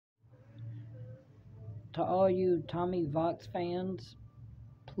To all you Tommy Vox fans,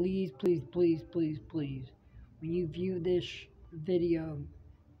 please, please, please, please, please, when you view this video,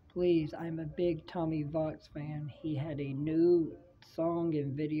 please, I'm a big Tommy Vox fan. He had a new song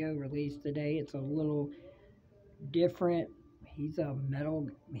and video released today. It's a little different. He's a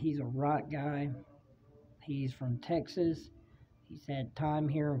rock guy. He's from Texas. He's had time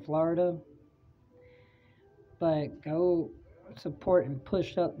here in Florida. But go support and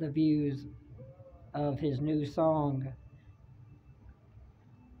push up the views of his new song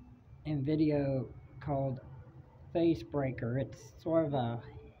and video called Face Breaker. It's sort of a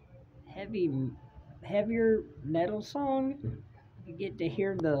heavier metal song. You get to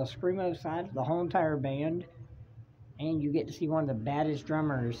hear the screamo side of the whole entire band, and you get to see one of the baddest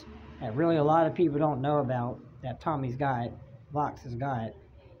drummers that really a lot of people don't know about, that Tommy's got, Vox has got.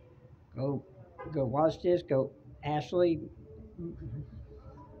 Go watch this. Go Ashley,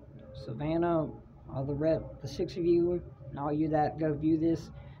 Savannah, the six of you, and all you that go view this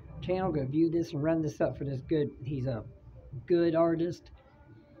channel, go view this and run this up for this good. He's a good artist,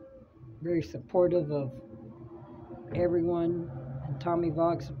 very supportive of everyone. And Tommy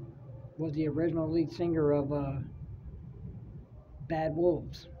Vox was the original lead singer of Bad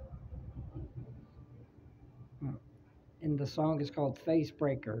Wolves. And the song is called Face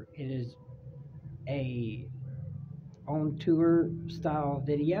Breaker. It is a on tour style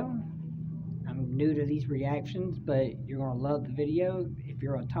video. I'm new to these reactions, but you're going to love the video. If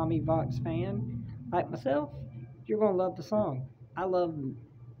you're a Tommy Vox fan, like myself, you're going to love the song. I love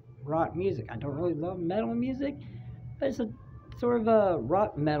rock music. I don't really love metal music, but it's a sort of a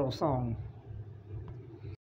rock metal song.